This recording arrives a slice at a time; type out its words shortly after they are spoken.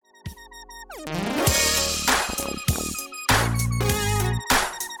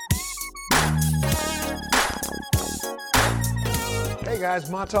guys,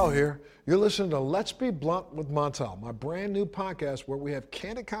 Montel here. You're listening to Let's Be Blunt with Montel, my brand new podcast where we have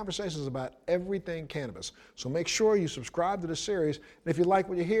candid conversations about everything cannabis. So make sure you subscribe to the series, and if you like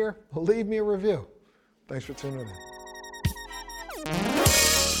what you hear, leave me a review. Thanks for tuning in.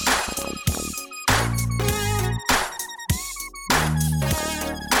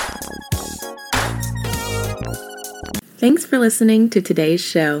 Thanks for listening to today's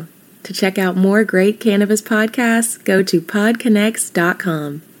show. To check out more great cannabis podcasts, go to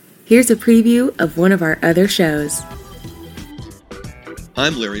podconnects.com. Here's a preview of one of our other shows.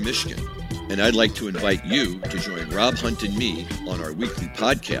 I'm Larry Mishkin, and I'd like to invite you to join Rob Hunt and me on our weekly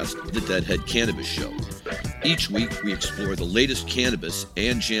podcast, The Deadhead Cannabis Show. Each week, we explore the latest cannabis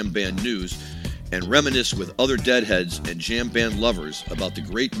and jam band news and reminisce with other Deadheads and jam band lovers about the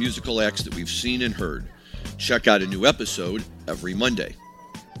great musical acts that we've seen and heard. Check out a new episode every Monday.